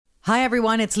Hi,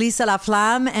 everyone. It's Lisa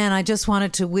Laflamme, and I just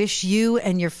wanted to wish you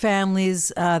and your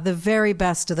families the very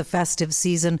best of the festive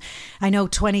season. I know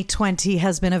 2020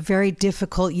 has been a very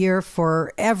difficult year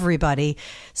for everybody,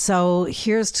 so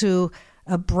here's to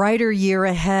a brighter year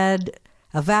ahead,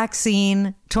 a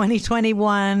vaccine,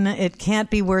 2021. It can't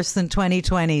be worse than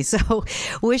 2020. So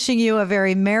wishing you a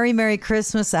very Merry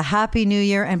Christmas, a Happy New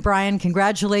Year. And Brian,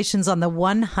 congratulations on the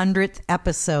 100th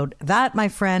episode. That, my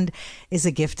friend, is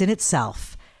a gift in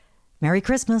itself. Merry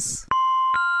Christmas.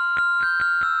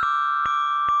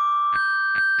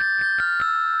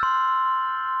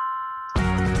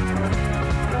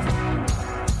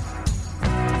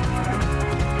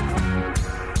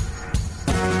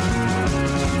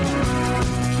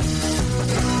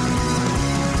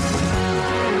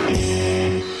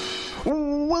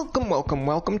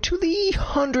 Welcome to the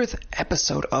 100th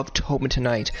episode of Tobin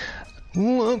Tonight.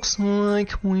 Looks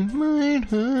like we might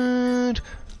hurt.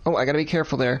 Oh, I gotta be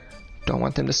careful there. Don't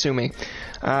want them to sue me.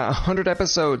 100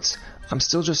 episodes. I'm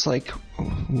still just like,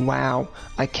 wow.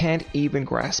 I can't even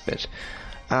grasp it.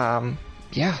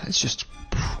 Yeah, it's just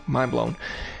mind blown.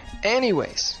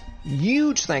 Anyways,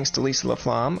 huge thanks to Lisa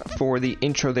Laflamme for the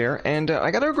intro there, and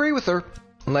I gotta agree with her.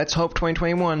 Let's hope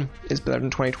 2021 is better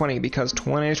than 2020, because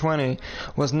 2020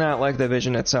 was not like the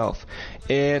vision itself.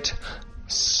 It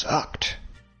sucked.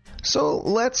 So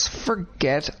let's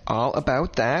forget all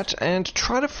about that and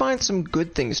try to find some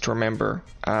good things to remember,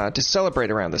 to celebrate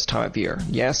around this time of year.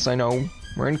 Yes, I know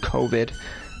we're in COVID,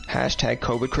 hashtag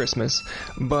COVID Christmas,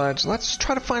 but let's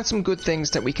try to find some good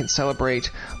things that we can celebrate,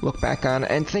 look back on,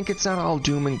 and think it's not all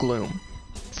doom and gloom.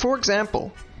 For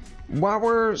example, what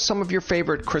were some of your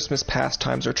favorite Christmas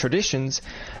pastimes or traditions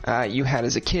you had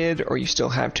as a kid, or you still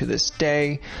have to this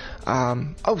day?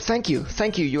 Oh, thank you.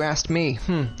 You asked me.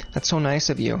 That's so nice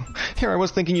of you. Here I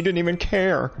was thinking you didn't even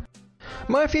care.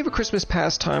 My favorite Christmas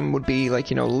pastime would be,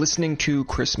 listening to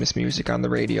Christmas music on the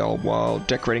radio while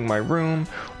decorating my room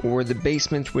or the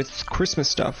basement with Christmas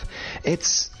stuff.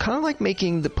 It's kind of like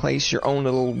making the place your own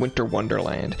little winter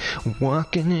wonderland.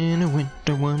 Walking in a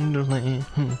winter wonderland.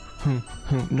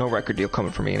 No record deal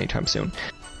coming for me anytime soon.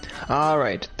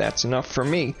 Alright, that's enough for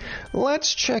me.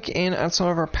 Let's check in on some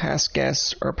of our past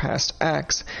guests or past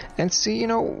acts and see,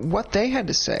 what they had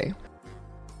to say.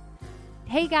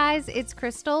 Hey guys, it's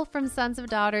Crystal from Sons of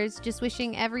Daughters, just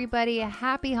wishing everybody a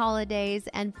happy holidays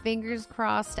and fingers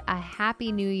crossed a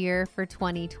happy new year for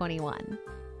 2021.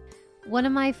 One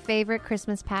of my favorite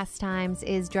Christmas pastimes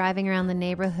is driving around the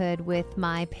neighborhood with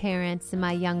my parents and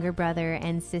my younger brother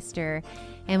and sister,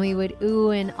 and we would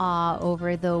ooh and ah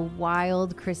over the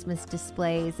wild Christmas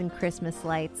displays and Christmas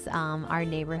lights our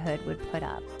neighborhood would put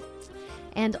up.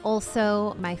 And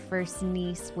also, my first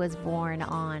niece was born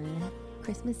on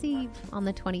Christmas Eve on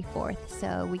the 24th,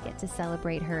 so we get to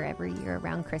celebrate her every year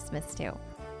around Christmas too.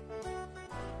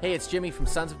 Hey, it's Jimmy from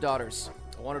Sons of Daughters.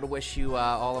 I wanted to wish you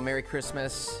all a Merry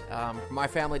Christmas. From my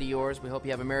family to yours, we hope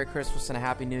you have a Merry Christmas and a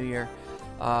Happy New Year.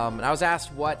 And I was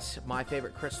asked what my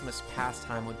favorite Christmas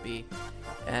pastime would be,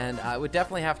 and it would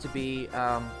definitely have to be,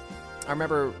 I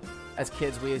remember as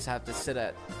kids we used to have to sit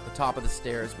at the top of the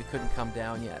stairs. We couldn't come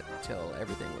down yet until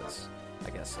everything was, I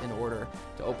guess, in order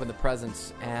to open the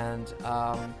presents. And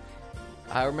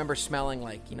I remember smelling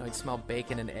you'd smell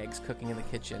bacon and eggs cooking in the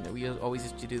kitchen. We always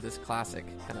used to do this classic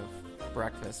kind of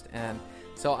breakfast. And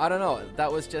so I don't know, that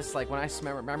was just like I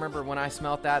remember when I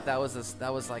smelled that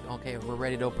was like, okay, we're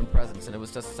ready to open presents, and it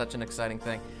was just such an exciting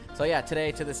thing. So yeah,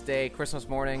 today, to this day, Christmas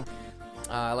morning,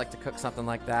 I like to cook something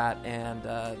like that and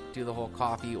do the whole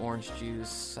coffee, orange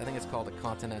juice. I think it's called a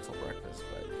continental breakfast,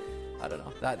 but I don't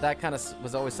know. That kind of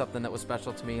was always something that was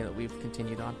special to me and that we've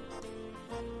continued on.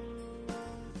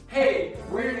 Hey,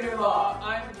 we're New Law.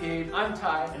 I'm Gabe. I'm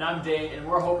Ty. And I'm Dane, and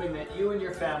we're hoping that you and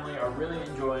your family are really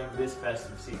enjoying this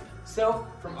festive season. So,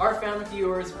 from our family to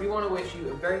yours, we want to wish you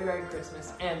a very Merry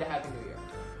Christmas and a Happy New Year.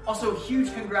 Also,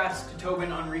 huge congrats to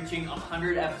Tobin on reaching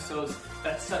 100 episodes.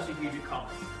 That's such a huge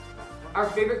accomplishment. Our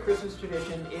favorite Christmas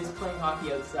tradition is playing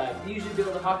hockey outside. We usually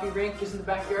build a hockey rink just in the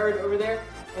backyard over there,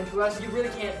 and to us, you really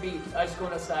can't beat just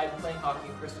going outside and playing hockey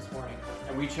on Christmas morning.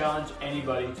 And we challenge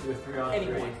anybody to a 3-on-3.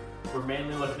 Anyone. We're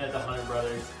mainly looking at the Hunter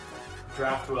brothers.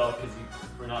 Draft well, because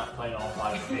we're not playing all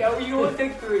 5. Yeah, you only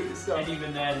pick 3, so. And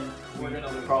even then, we're going to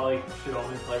probably should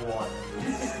only play 1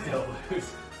 and still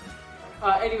lose.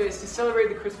 Anyways, to celebrate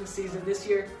the Christmas season this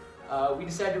year, we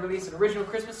decided to release an original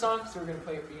Christmas song, so we're going to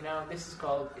play it for you now. This is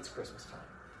called It's Christmas Time.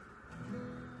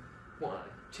 1,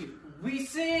 2. We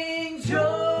sing joy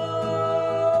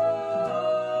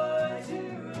to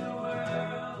the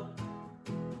world,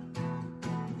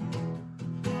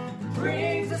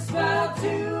 brings a smile to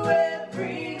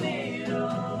every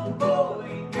little boy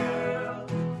and girl.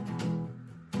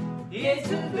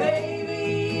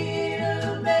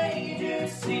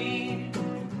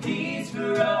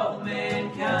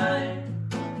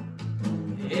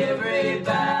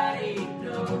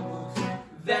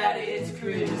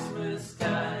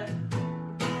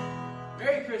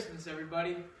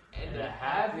 everybody, and a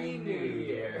Happy New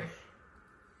Year.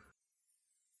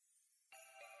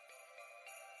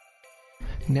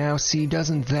 Now, see,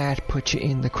 doesn't that put you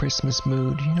in the Christmas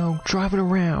mood? You know, driving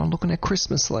around, looking at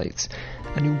Christmas lights,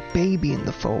 a new baby in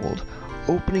the fold,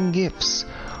 opening gifts,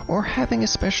 or having a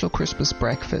special Christmas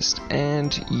breakfast,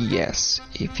 and yes,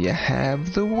 if you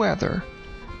have the weather,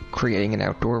 creating an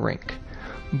outdoor rink.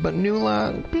 But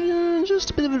Nuala,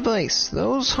 just a bit of advice.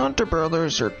 Those Hunter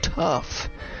brothers are tough.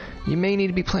 You may need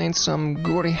to be playing some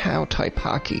Gordie Howe type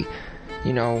hockey.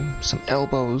 You know, some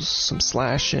elbows, some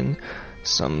slashing,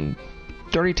 some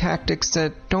dirty tactics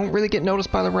that don't really get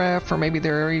noticed by the ref, or maybe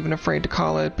they're even afraid to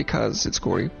call it because it's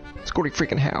Gordie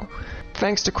freaking Howe.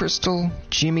 Thanks to Crystal,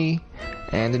 Jimmy,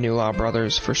 and the Nuala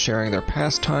brothers for sharing their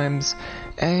pastimes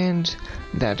and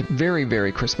that very,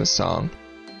 very Christmas song.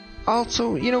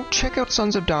 Also, you know, check out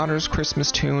Sons of Daughters'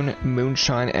 Christmas tune,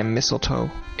 Moonshine and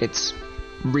Mistletoe. It's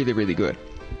really, really good.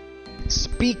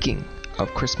 Speaking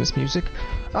of Christmas music,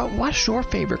 what's your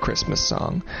favorite Christmas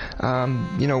song?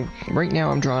 You know, right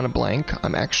now I'm drawing a blank.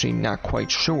 I'm actually not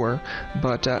quite sure,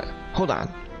 but hold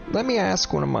on. Let me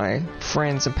ask one of my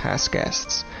friends and past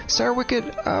guests. Sarah Wickett,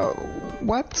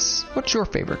 what's your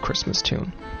favorite Christmas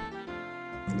tune?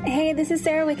 Hey, this is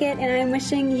Sarah Wickett, and I'm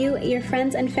wishing you, your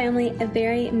friends, and family a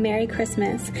very Merry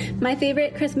Christmas. My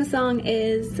favorite Christmas song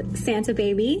is Santa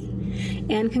Baby,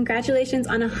 and congratulations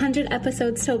on 100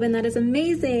 episodes, Tobin. That is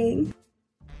amazing.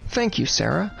 Thank you,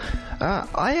 Sarah.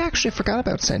 I actually forgot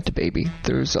about Santa Baby.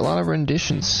 There's a lot of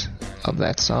renditions of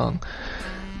that song,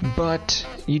 but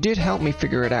you did help me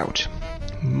figure it out.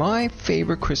 My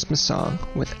favorite Christmas song,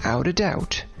 without a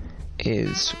doubt,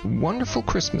 is Wonderful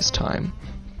Christmas Time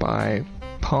by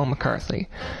Paul McCartney.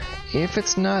 If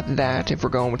it's not that, if we're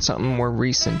going with something more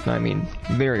recent, I mean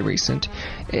very recent,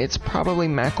 it's probably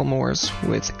Macklemore's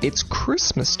with It's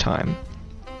Christmas Time.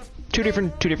 Two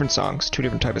different songs, two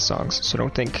different type of songs, so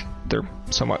don't think they're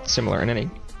somewhat similar in any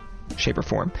shape or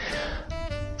form.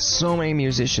 So many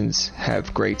musicians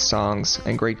have great songs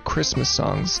and great Christmas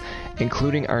songs,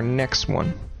 including our next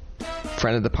one,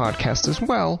 friend of the podcast as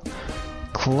well,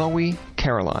 Chloe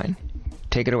Caroline.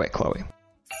 Take it away, Chloe.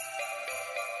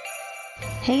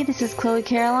 Hey, this is Chloe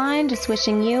Caroline, just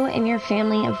wishing you and your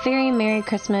family a very Merry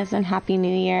Christmas and Happy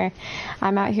New Year.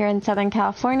 I'm out here in Southern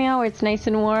California where it's nice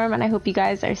and warm, and I hope you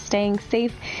guys are staying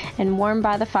safe and warm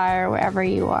by the fire wherever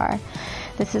you are.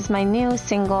 This is my new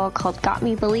single called Got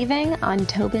Me Believing on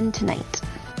Tobin Tonight.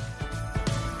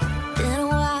 Been a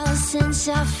while since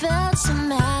I felt some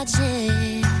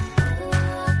magic.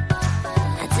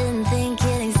 I didn't think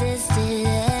it existed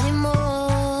anymore.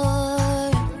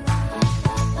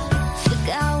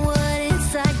 Forgot what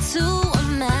it's like to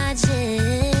imagine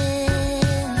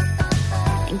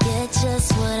and get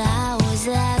just what I was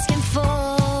asking for.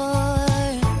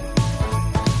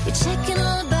 You're checking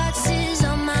all the boxes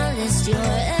on my list. You're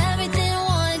everything I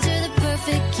wanted, you're the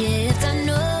perfect gift. I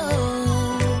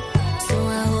know, so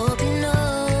I hope you know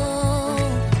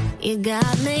you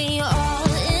got me all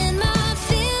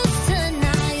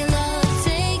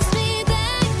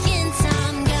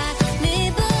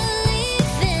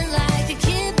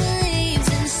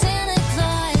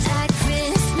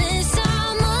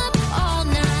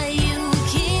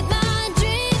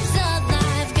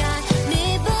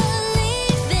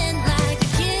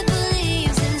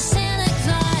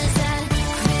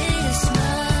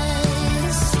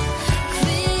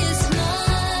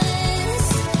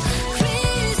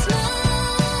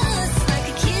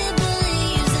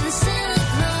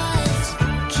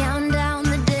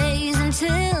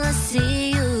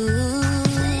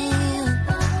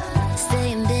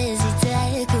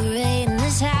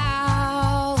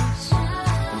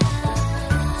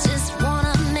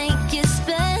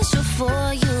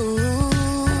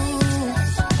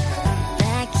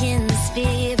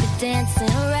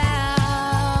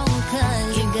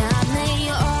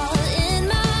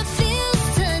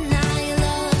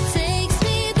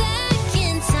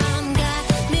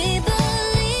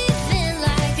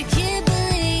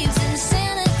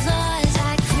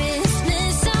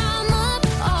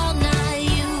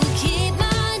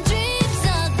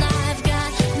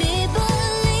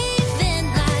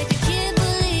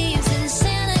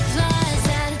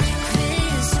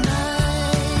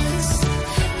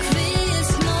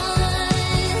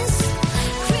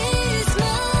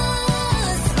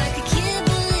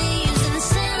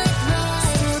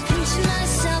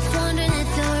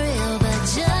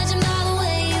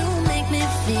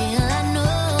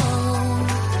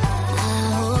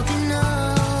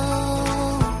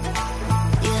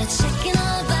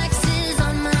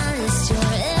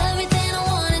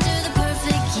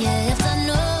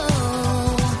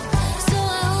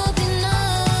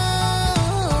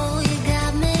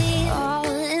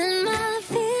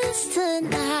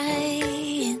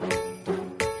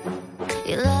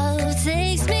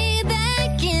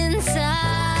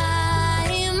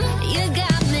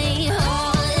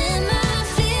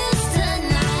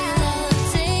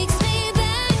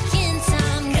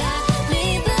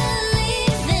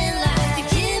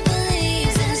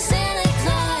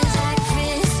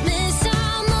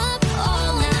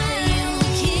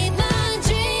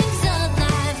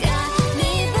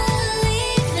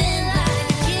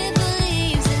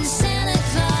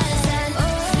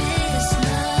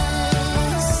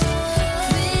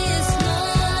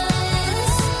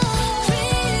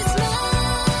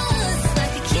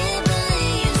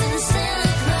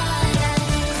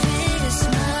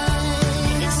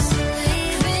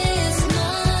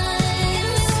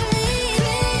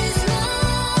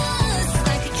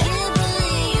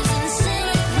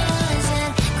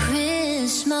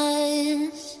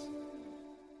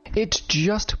It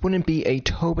just wouldn't be a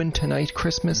Tobin Tonight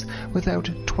Christmas without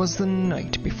 'Twas the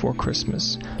Night Before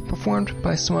Christmas, performed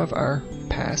by some of our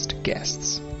past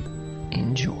guests.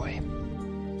 Enjoy.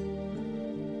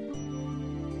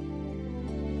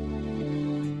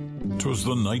 'Twas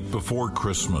the night before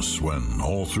Christmas when,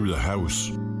 all through the house,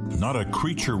 not a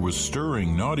creature was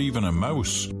stirring, not even a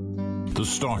mouse. The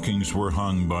stockings were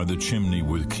hung by the chimney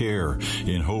with care,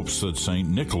 in hopes that St.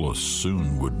 Nicholas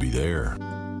soon would be there.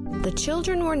 The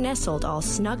children were nestled all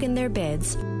snug in their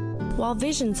beds, while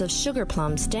visions of sugar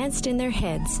plums danced in their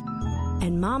heads.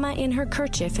 And Mama in her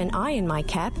kerchief and I in my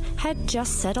cap had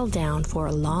just settled down for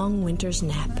a long winter's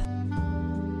nap.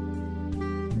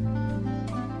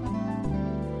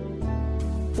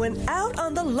 When out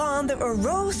on the lawn there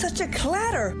arose such a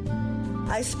clatter,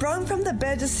 I sprung from the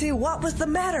bed to see what was the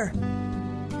matter.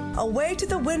 Away to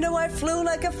the window I flew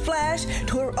like a flash,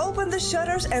 tore open the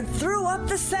shutters and threw up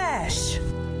the sash.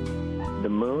 The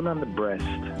moon on the breast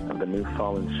of the new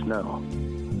fallen snow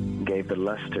gave the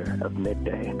luster of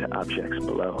midday to objects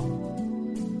below.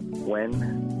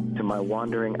 When to my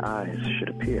wandering eyes should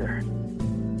appear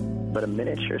but a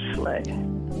miniature sleigh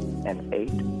and 8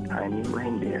 tiny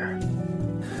reindeer.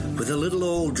 With a little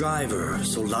old driver,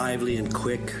 so lively and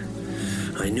quick,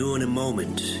 I knew in a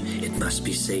moment it must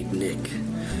be St. Nick.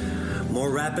 More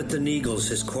rapid than eagles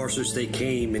his coursers they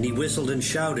came, and he whistled and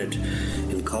shouted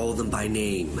and called them by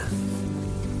name.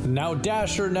 Now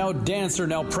Dasher, now Dancer,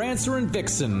 now Prancer and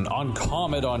Vixen, on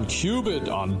Comet, on Cupid,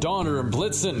 on Donner and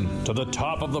Blitzen, to the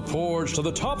top of the porch, to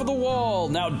the top of the wall,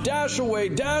 now dash away,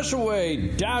 dash away,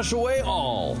 dash away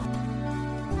all.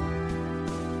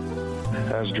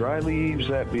 As dry leaves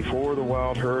that before the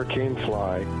wild hurricane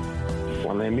fly,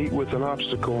 when they meet with an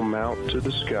obstacle mount to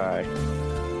the sky.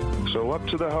 So up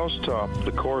to the housetop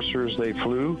the coursers they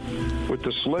flew, with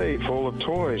the sleigh full of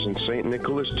toys and St.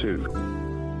 Nicholas too.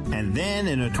 And then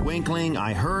in a twinkling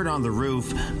I heard on the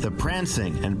roof the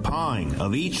prancing and pawing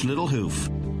of each little hoof.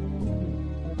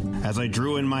 As I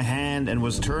drew in my hand and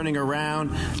was turning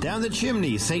around, down the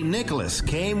chimney St. Nicholas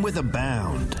came with a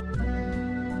bound.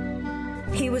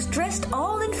 He was dressed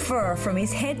all in fur from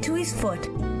his head to his foot,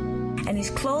 and his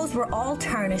clothes were all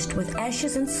tarnished with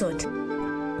ashes and soot.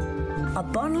 A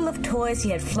bundle of toys he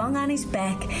had flung on his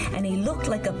back, and he looked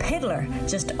like a peddler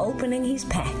just opening his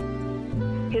pack.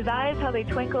 His eyes, how they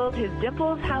twinkled, his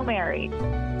dimples, how merry.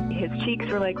 His cheeks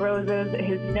were like roses,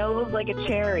 his nose like a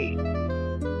cherry.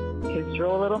 His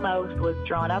droll little mouth was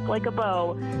drawn up like a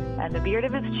bow, and the beard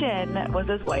of his chin was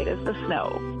as white as the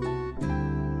snow.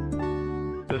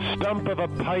 The stump of a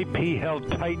pipe he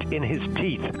held tight in his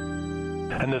teeth,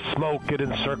 and the smoke it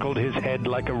encircled his head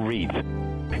like a wreath.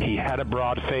 He had a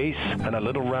broad face and a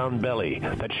little round belly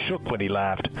that shook when he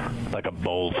laughed like a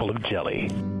bowl full of jelly.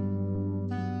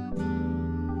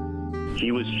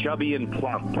 He was chubby and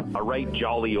plump, a right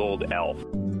jolly old elf.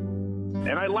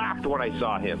 And I laughed when I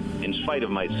saw him, in spite of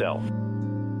myself.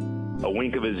 A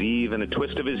wink of his eve and a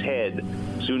twist of his head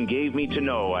soon gave me to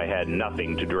know I had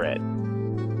nothing to dread.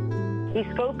 He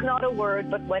spoke not a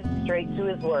word, but went straight to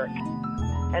his work,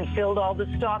 and filled all the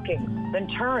stockings, then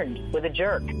turned with a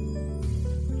jerk.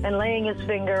 And laying his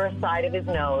finger aside of his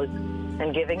nose,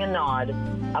 and giving a nod,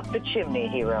 up the chimney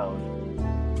he rode.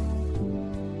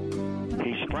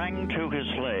 He sprang to his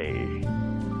sleigh.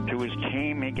 To his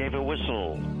team he gave a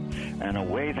whistle, and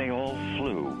away they all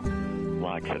flew,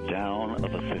 like the down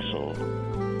of a thistle.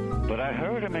 But I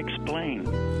heard him explain,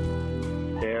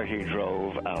 ere he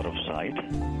drove out of sight.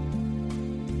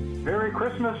 Merry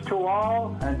Christmas to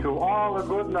all, and to all a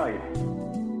good night.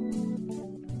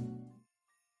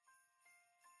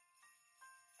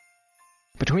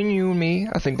 Between you and me,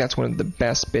 I think that's one of the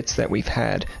best bits that we've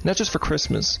had, not just for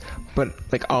Christmas, but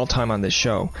like all time on this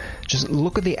show. Just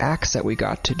look at the acts that we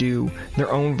got to do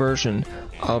their own version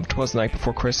of 'Twas the Night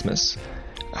Before Christmas.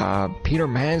 Peter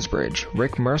Mansbridge,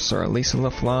 Rick Mercer, Lisa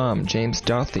LaFlamme, James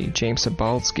Duthie, James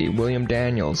Sabalski, William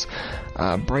Daniels,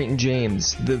 Brighton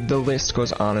James, the list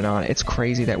goes on and on. It's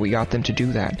crazy that we got them to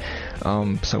do that.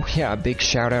 So yeah, a big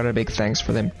shout out and a big thanks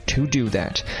for them to do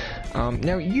that.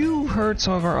 Now, you heard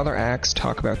some of our other acts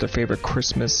talk about their favorite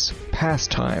Christmas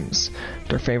pastimes,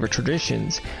 their favorite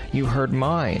traditions. You heard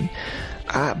mine.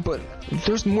 But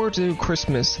there's more to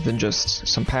Christmas than just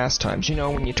some pastimes. You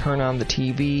know, when you turn on the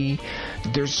TV,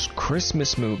 there's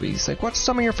Christmas movies. Like, what's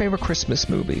some of your favorite Christmas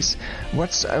movies?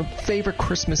 What's a favorite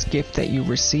Christmas gift that you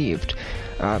received?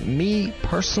 Me,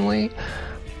 personally,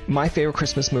 my favorite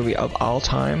Christmas movie of all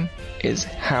time is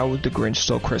How the Grinch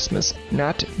Stole Christmas.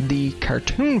 Not the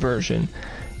cartoon version,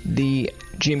 the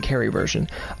Jim Carrey version.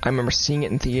 I remember seeing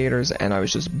it in theaters and I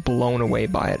was just blown away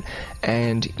by it.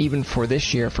 And even for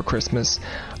this year, for Christmas,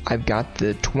 I've got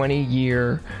the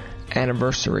 20-year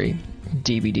anniversary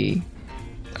DVD.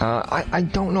 I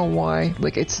don't know why.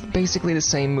 Like, it's basically the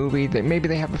same movie. Maybe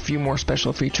they have a few more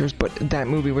special features, but that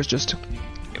movie was just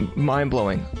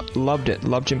mind-blowing. Loved it.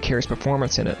 Loved Jim Carrey's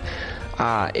performance in it.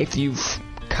 If you've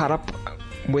caught up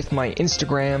with my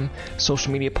Instagram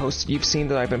social media posts, you've seen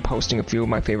that I've been posting a few of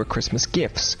my favorite Christmas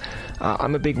gifts.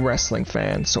 I'm a big wrestling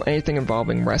fan, so anything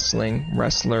involving wrestling,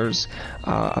 wrestlers,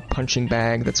 a punching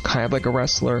bag that's kind of like a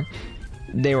wrestler,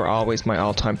 they were always my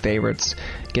all-time favorites.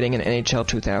 Getting an NHL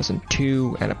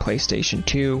 2002 and a PlayStation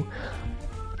 2,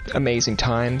 amazing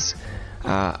times.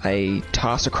 A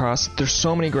toss across. There's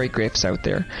so many great gifts out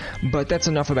there, but that's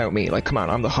enough about me. Like, come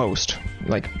on, I'm the host.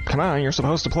 Like, come on, you're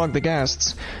supposed to plug the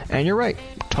guests. And you're right,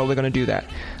 totally gonna do that.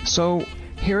 So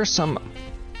here are some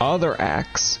other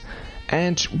acts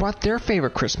and what their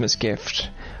favorite Christmas gift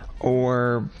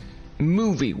or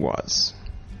movie was.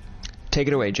 Take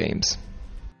it away, James.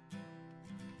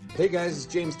 Hey guys, it's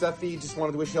James Duffy. Just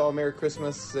wanted to wish you all a Merry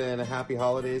Christmas and a Happy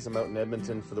Holidays. I'm out in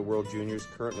Edmonton for the World Juniors,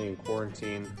 currently in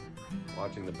quarantine,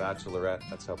 watching The Bachelorette.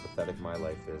 That's how pathetic my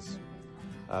life is.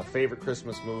 Favorite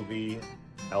Christmas movie,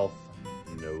 Elf,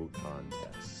 No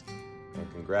Contest.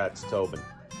 And congrats, Tobin,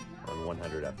 on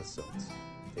 100 episodes.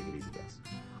 Take it easy, guys.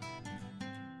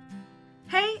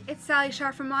 Hey, it's Sally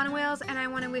Shaw from Monowales, and I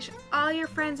want to wish all your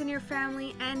friends and your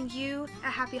family and you a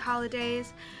happy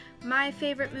holidays. My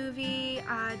favorite movie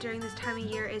during this time of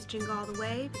year is Jingle All the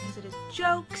Way because it is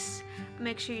jokes.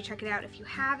 Make sure you check it out if you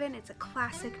haven't. It's a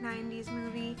classic 90s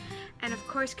movie. And of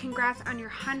course, congrats on your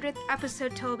 100th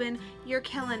episode, Tobin. You're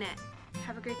killing it.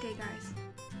 Have a great day, guys.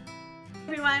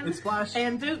 Everyone, it's Splash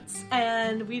and Boots,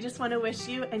 and we just want to wish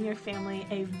you and your family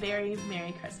a very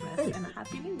Merry Christmas and a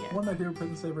Happy New Year. One of my favorite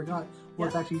presents I ever got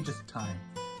was actually just time.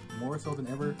 More so than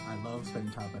ever, I love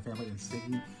spending time with my family and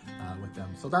singing with them.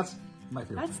 So that's my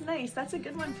favorite. That's nice. That's a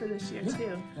good one for this year,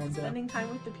 too. And, spending time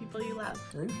with the people you love.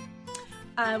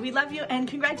 We love you, and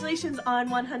congratulations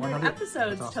on 100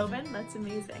 episodes, that's awesome. Tobin. That's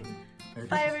amazing.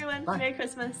 Bye, everyone. Bye. Merry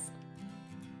Christmas.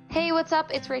 Hey, what's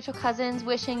up? It's Rachel Cousins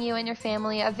wishing you and your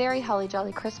family a very holly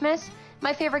jolly Christmas.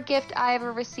 My favorite gift I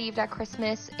ever received at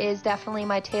Christmas is definitely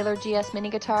my Taylor GS mini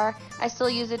guitar. I still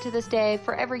use it to this day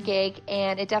for every gig,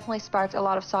 and it definitely sparked a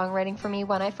lot of songwriting for me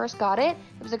when I first got it.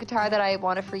 It was a guitar that I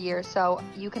wanted for years, so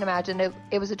you can imagine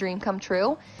it was a dream come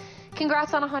true.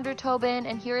 Congrats on 100, Tobin,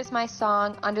 and here is my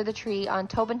song, Under the Tree, on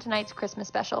Tobin Tonight's Christmas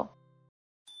special.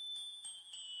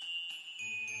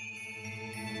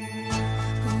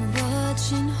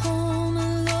 Watching Home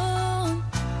Alone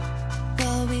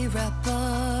while we wrap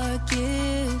our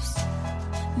gifts,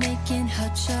 making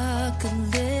hot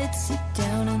chocolate, sit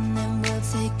down and then we'll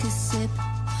take a sip.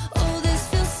 Oh, this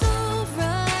feels so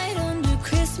right under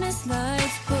Christmas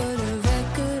lights. Put a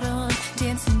record on,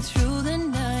 dancing through the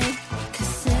night, 'cause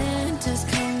Santa's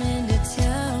coming to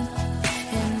town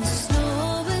and the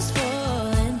snow is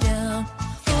falling down.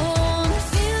 Oh, I'm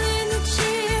feeling the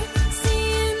cheer,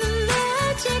 seeing the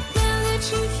magic now that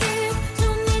you're here.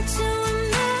 Don't need to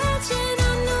imagine,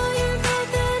 I know you're all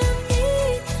that I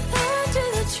need under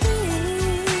the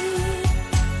tree.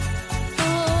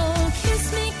 Oh, kiss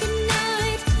me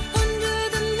goodnight,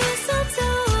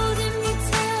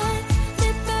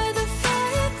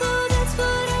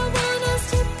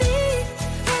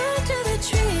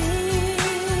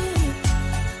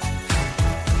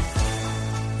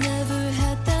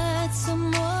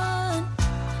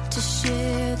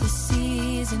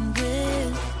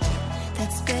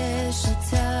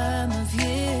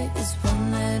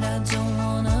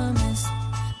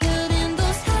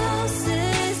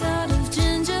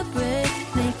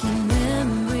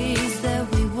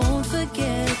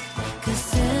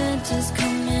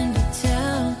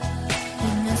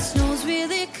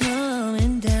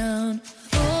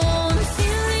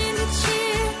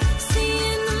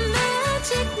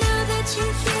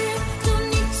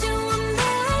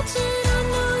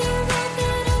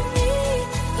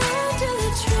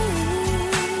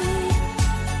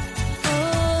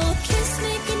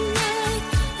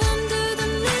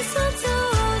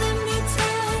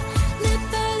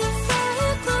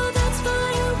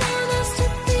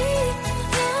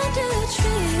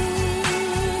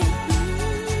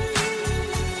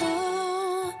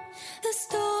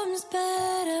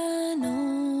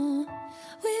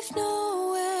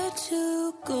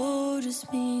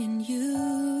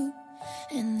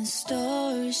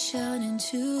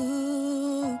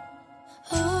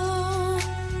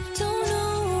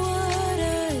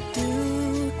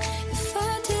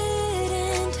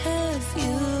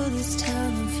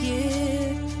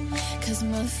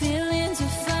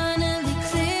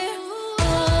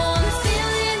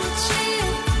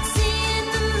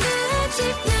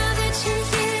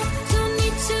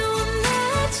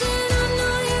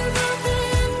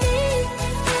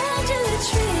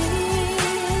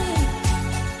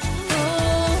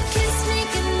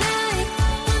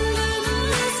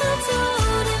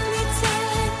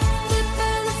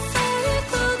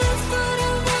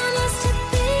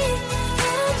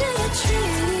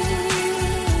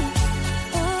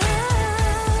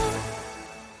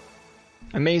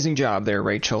 Amazing job there,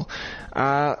 Rachel.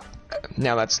 Now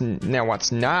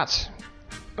what's not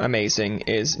amazing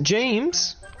is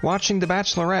James watching The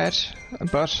Bachelorette,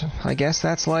 but I guess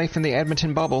that's life in the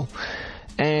Edmonton bubble.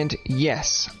 And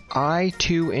yes, I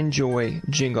too enjoy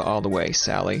Jingle All the Way,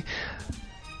 Sally.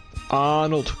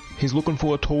 Arnold, he's looking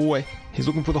for a toy. He's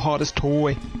looking for the hottest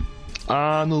toy.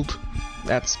 Arnold.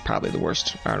 That's probably the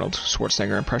worst Arnold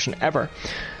Schwarzenegger impression ever.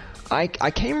 I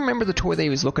can't remember the toy that he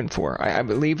was looking for. I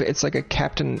believe it's like a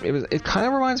Captain... It kind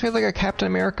of reminds me of like a Captain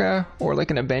America or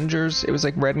like an Avengers. It was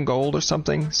like red and gold or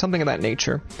something of that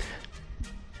nature.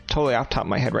 Totally off the top of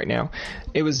my head right now.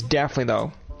 It was definitely,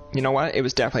 though... You know what? It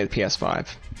was definitely the PS5.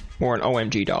 Or an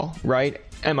OMG doll, right?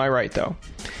 Am I right, though?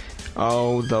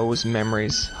 Oh, those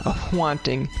memories of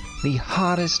wanting the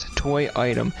hottest toy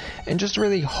item and just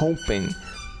really hoping,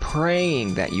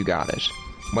 praying that you got it.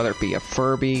 Whether it be a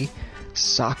Furby,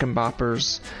 sock and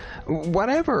boppers,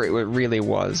 whatever it really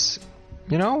was.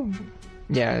 You know?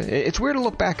 Yeah, it's weird to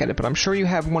look back at it, but I'm sure you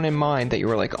have one in mind that you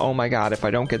were like, oh my god, if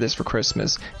I don't get this for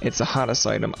Christmas, it's the hottest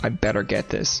item, I better get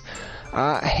this.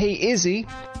 Hey Izzy,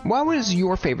 what was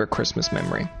your favorite Christmas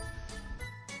memory?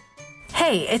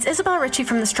 Hey, it's Isabel Ritchie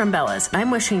from the Strumbellas, and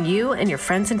I'm wishing you and your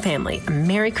friends and family a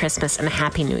Merry Christmas and a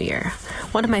Happy New Year.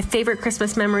 One of my favorite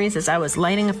Christmas memories is I was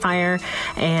lighting a fire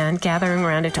and gathering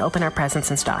around it to open our presents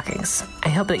and stockings. I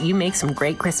hope that you make some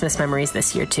great Christmas memories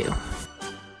this year, too.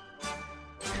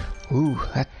 Ooh,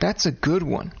 that's a good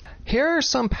one. Here are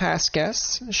some past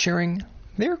guests sharing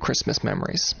their Christmas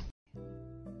memories.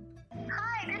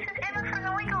 Hi, this is Emma from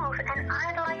the Wiggles, and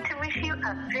I'd like to wish you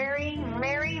a very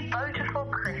merry, beautiful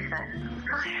Christmas.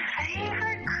 My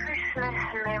favourite Christmas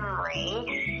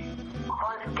memory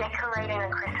was decorating the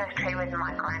Christmas tree with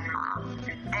my grandma.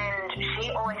 And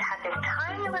she always had this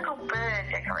tiny little bird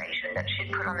decoration that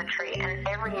she'd put on the tree, and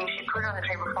every year she'd put it on the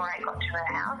tree before I got to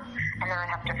her house, and then I'd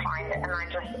have to find it, and I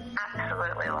just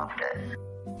absolutely loved it.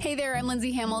 Hey there, I'm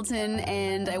Lindsay Hamilton,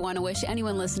 and I want to wish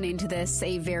anyone listening to this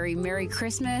a very Merry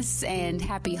Christmas and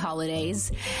Happy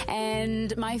Holidays.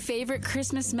 And my favorite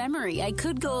Christmas memory, I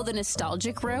could go the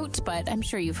nostalgic route, but I'm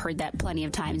sure you've heard that plenty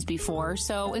of times before.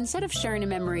 So instead of sharing a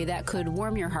memory that could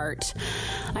warm your heart,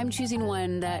 I'm choosing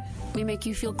one that may make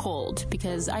you feel cold,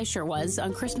 because I sure was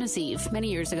on Christmas Eve many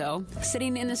years ago,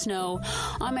 sitting in the snow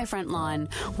on my front lawn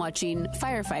watching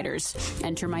firefighters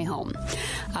enter my home.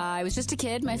 I was just a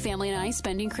kid, my family and I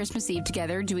spending Christmas Eve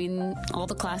together, doing all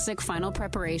the classic final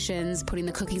preparations, putting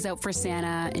the cookies out for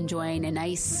Santa, enjoying a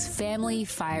nice family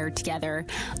fire together,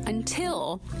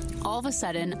 until all of a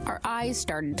sudden our eyes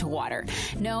started to water.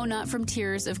 No, not from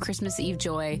tears of Christmas Eve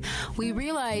joy. We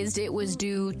realized it was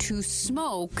due to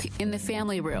smoke in the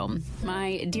family room.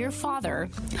 My dear father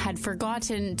had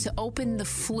forgotten to open the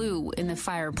flue in the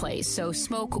fireplace, so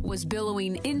smoke was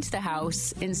billowing into the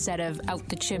house instead of out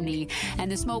the chimney, and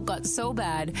the smoke got so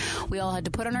bad we all had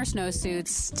to put on our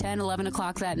snowsuits 10, 11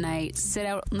 o'clock that night, sit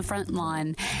out on the front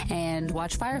lawn, and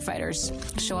watch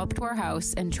firefighters show up to our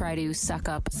house and try to suck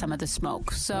up some of the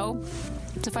smoke. So,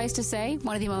 suffice to say,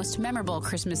 one of the most memorable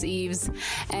Christmas Eves,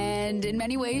 and in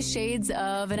many ways shades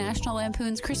of a National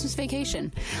Lampoon's Christmas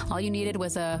Vacation. All you needed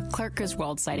was a Clark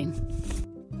Griswold sighting.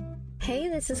 Hey,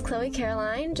 this is Chloe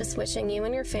Caroline, just wishing you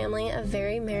and your family a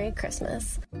very Merry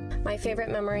Christmas. My favorite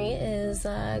memory is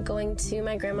going to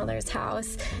my grandmother's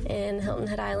house in Hilton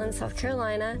Head Island, South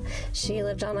Carolina. She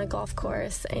lived on a golf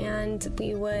course, and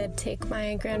we would take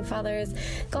my grandfather's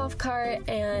golf cart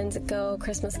and go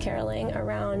Christmas caroling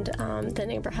around the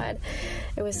neighborhood.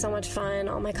 It was so much fun.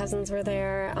 All my cousins were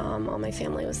there. All my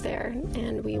family was there,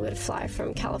 and we would fly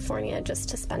from California just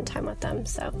to spend time with them.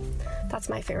 So that's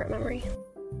my favorite memory.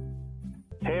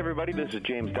 Hey everybody, this is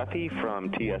James Duffy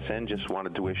from TSN. Just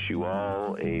wanted to wish you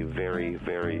all a very,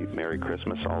 very Merry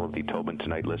Christmas, all of the Tobin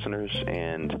Tonight listeners,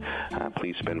 and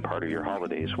please spend part of your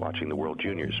holidays watching the World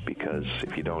Juniors, because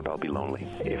if you don't, I'll be lonely.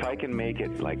 If I can make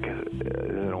it like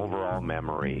an overall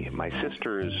memory, my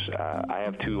sisters, I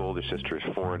have two older sisters,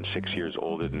 4 and 6 years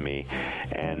older than me,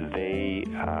 and they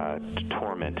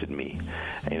tormented me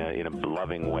in a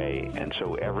loving way, and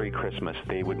so every Christmas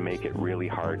they would make it really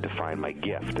hard to find my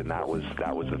gift, and that was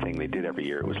the thing they did every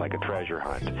year. It was like a treasure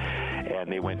hunt,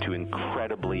 and they went to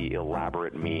incredibly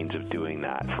elaborate means of doing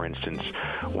that. For instance,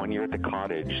 one year at the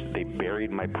cottage, they buried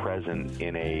my present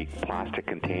in a plastic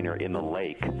container in the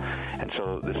lake, and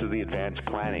so this is the advanced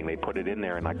planning. They put it in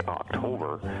there in like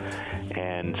October,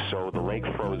 and so the lake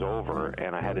froze over,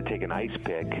 and I had to take an ice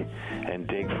pick and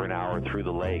dig for an hour through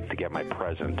the lake to get my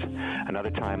present.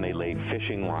 Another time they laid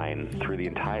fishing line through the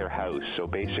entire house, so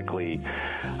basically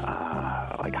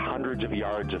like hundreds of years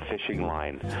yards of fishing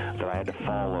line that I had to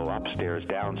follow upstairs,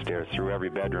 downstairs, through every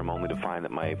bedroom, only to find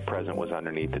that my present was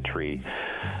underneath the tree.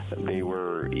 They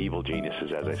were evil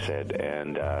geniuses, as I said,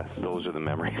 and those are the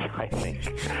memories I think.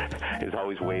 Is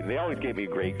always waiting. They always gave me a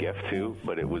great gift too,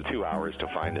 but it was 2 hours to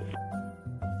find it.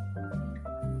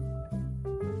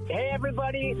 Hey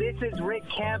everybody, this is Rick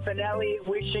Campanelli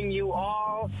wishing you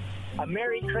all a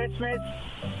Merry Christmas.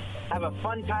 Have a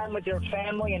fun time with your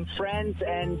family and friends,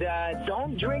 and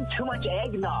don't drink too much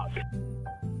eggnog.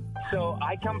 So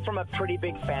I come from a pretty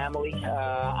big family.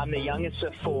 I'm the youngest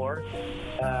of 4.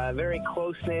 Very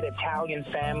close-knit Italian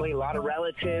family, a lot of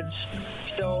relatives.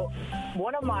 So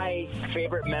one of my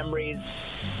favorite memories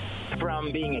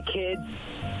from being a kid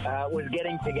was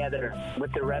getting together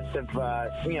with the rest of,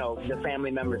 the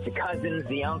family members, the cousins,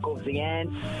 the uncles, the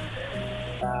aunts,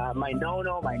 my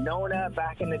nona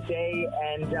back in the day.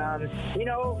 And, you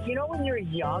know when you're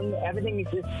young, everything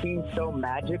just seems so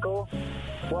magical.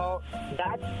 Well,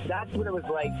 that's what it was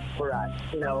like for us,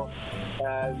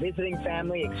 visiting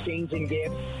family, exchanging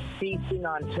gifts, feasting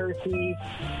on turkey,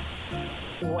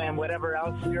 and whatever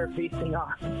else we were feasting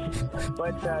on.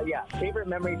 But favorite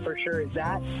memory for sure is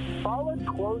that, followed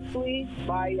closely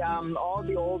by all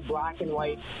the old black and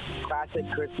white classic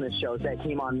Christmas shows that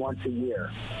came on once a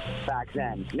year back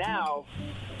then. Now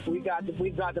we've got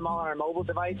them all on our mobile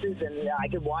devices, and I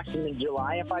could watch them in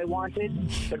July if I wanted.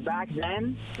 But back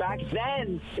then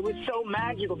it was so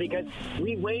magical because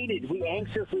we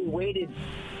anxiously waited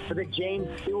for the James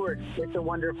Stewart It's a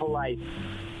Wonderful Life.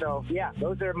 So yeah,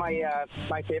 those are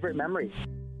my favorite memories.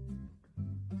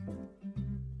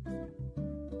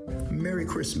 Merry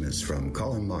Christmas from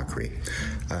Colin Mockery.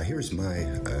 Here's my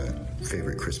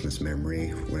favorite Christmas memory.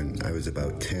 When I was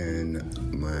about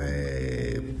 10,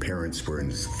 my parents were in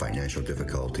financial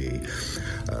difficulty.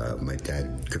 My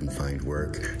dad couldn't find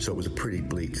work, so it was a pretty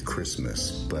bleak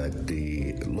Christmas. But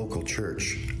the local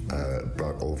church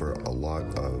brought over a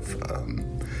lot of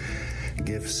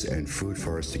gifts and food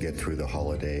for us to get through the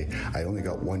holiday. I only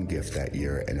got one gift that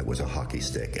year, and it was a hockey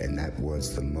stick, and that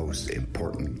was the most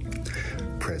important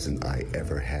present I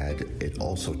ever had. It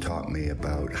also taught me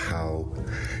about how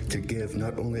to give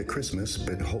not only at Christmas,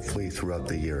 but hopefully throughout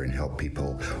the year, and help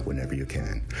people whenever you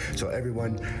can. So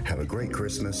everyone, have a great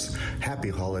Christmas, happy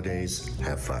holidays,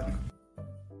 have fun.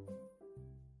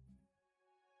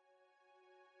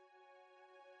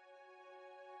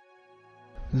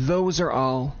 Those are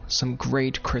all some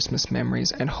great Christmas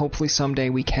memories, and hopefully someday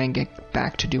we can get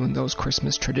back to doing those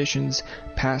Christmas traditions,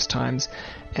 pastimes,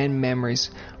 and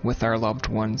memories with our loved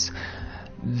ones.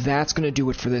 That's going to do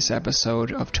it for this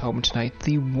episode of Tobin Tonight,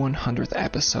 the 100th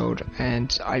episode,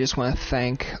 and I just want to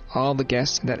thank all the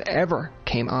guests that ever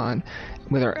came on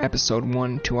with our episode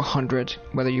 1 to 100,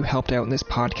 whether you helped out in this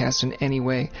podcast in any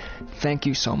way. Thank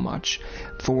you so much.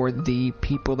 For the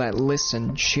people that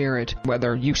listen, share it,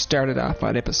 whether you started off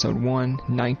at episode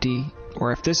 190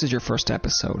 or if this is your first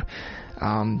episode.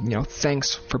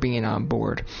 Thanks for being on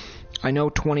board. I know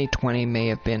 2020 may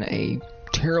have been a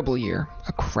terrible year,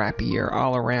 a crappy year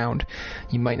all around.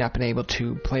 You might not have been able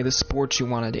to play the sports you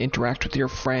wanted, interact with your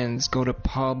friends, go to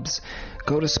pubs,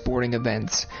 go to sporting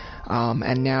events.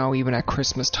 And now even at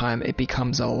Christmas time, it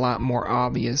becomes a lot more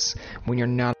obvious when you're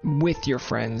not with your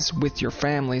friends, with your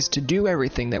families, to do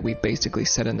everything that we've basically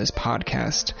said in this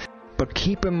podcast. But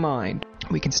keep in mind,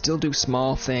 we can still do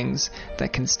small things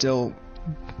that can still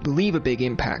leave a big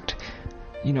impact.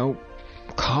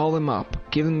 Call them up,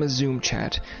 give them a Zoom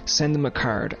chat, send them a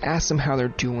card, ask them how they're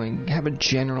doing, have a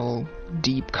general,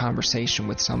 deep conversation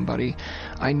with somebody.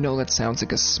 I know that sounds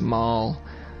like a small,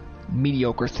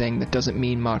 mediocre thing that doesn't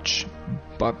mean much,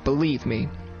 but believe me,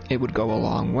 it would go a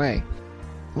long way.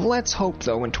 Let's hope,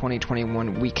 though, in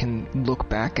 2021 we can look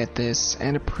back at this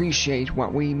and appreciate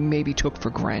what we maybe took for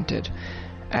granted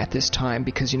at this time,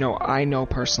 because I know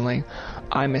personally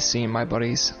I miss seeing my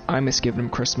buddies. I miss giving them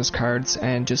Christmas cards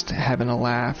and just having a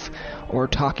laugh or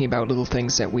talking about little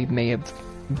things that we may have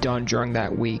done during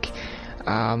that week.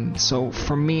 So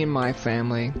for me and my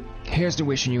family, here's to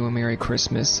wishing you a Merry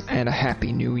Christmas and a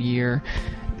Happy New Year.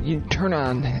 You turn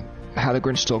on How the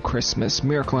Grinch Stole Christmas,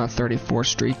 Miracle on 34th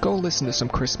Street, go listen to some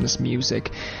Christmas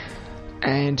music,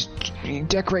 and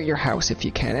decorate your house if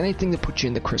you can. Anything to put you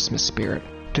in the Christmas spirit.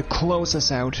 To close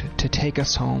us out, to take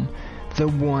us home, the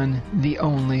one, the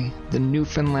only, the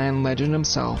Newfoundland legend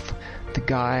himself, the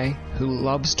guy who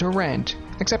loves to rant,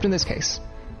 except in this case,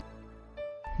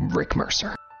 Rick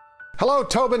Mercer. Hello,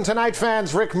 Tobin Tonight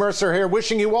fans. Rick Mercer here,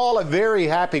 wishing you all a very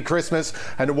happy Christmas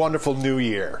and a wonderful New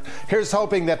Year. Here's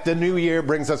hoping that the New Year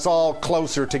brings us all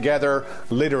closer together,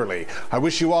 literally. I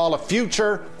wish you all a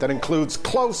future that includes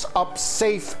close-up,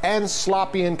 safe, and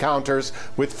sloppy encounters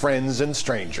with friends and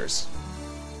strangers.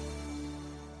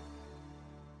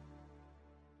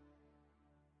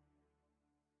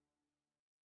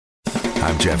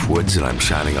 I'm Jeff Woods, and I'm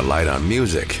shining a light on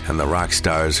music and the rock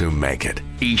stars who make it.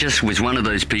 He just was one of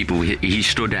those people, he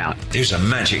stood out. He was a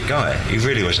magic guy. He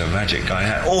really was a magic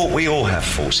guy. We all have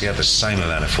faults. He had the same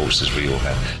amount of faults as we all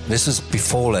had. This was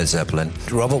before Led Zeppelin.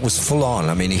 Robert was full on.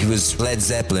 I mean, he was Led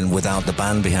Zeppelin without the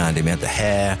band behind him. He had the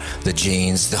hair, the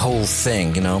jeans, the whole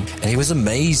thing, you know, and he was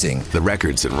amazing. The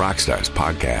Records and Rockstars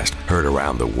podcast, heard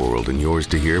around the world and yours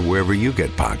to hear wherever you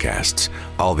get podcasts.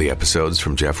 All the episodes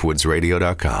from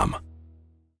jeffwoodsradio.com.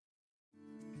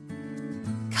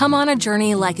 Come on a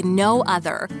journey like no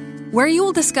other, where you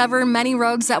will discover many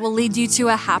roads that will lead you to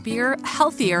a happier,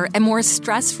 healthier, and more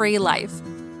stress-free life.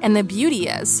 And the beauty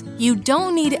is, you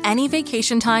don't need any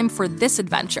vacation time for this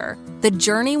adventure. The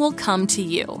journey will come to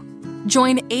you.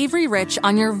 Join Avery Rich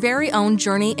on your very own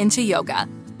journey into yoga.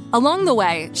 Along the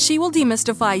way, she will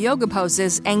demystify yoga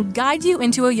poses and guide you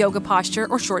into a yoga posture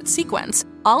or short sequence,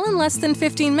 all in less than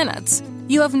 15 minutes.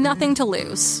 You have nothing to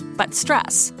lose but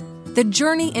stress. The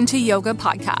Journey into Yoga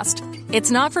podcast.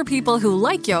 It's not for people who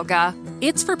like yoga,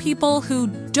 it's for people who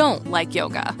don't like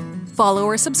yoga. Follow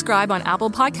or subscribe on Apple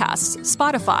Podcasts,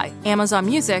 Spotify, Amazon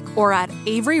Music, or at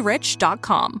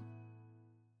AveryRich.com.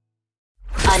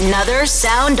 Another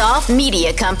Sound Off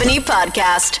Media Company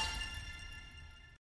podcast.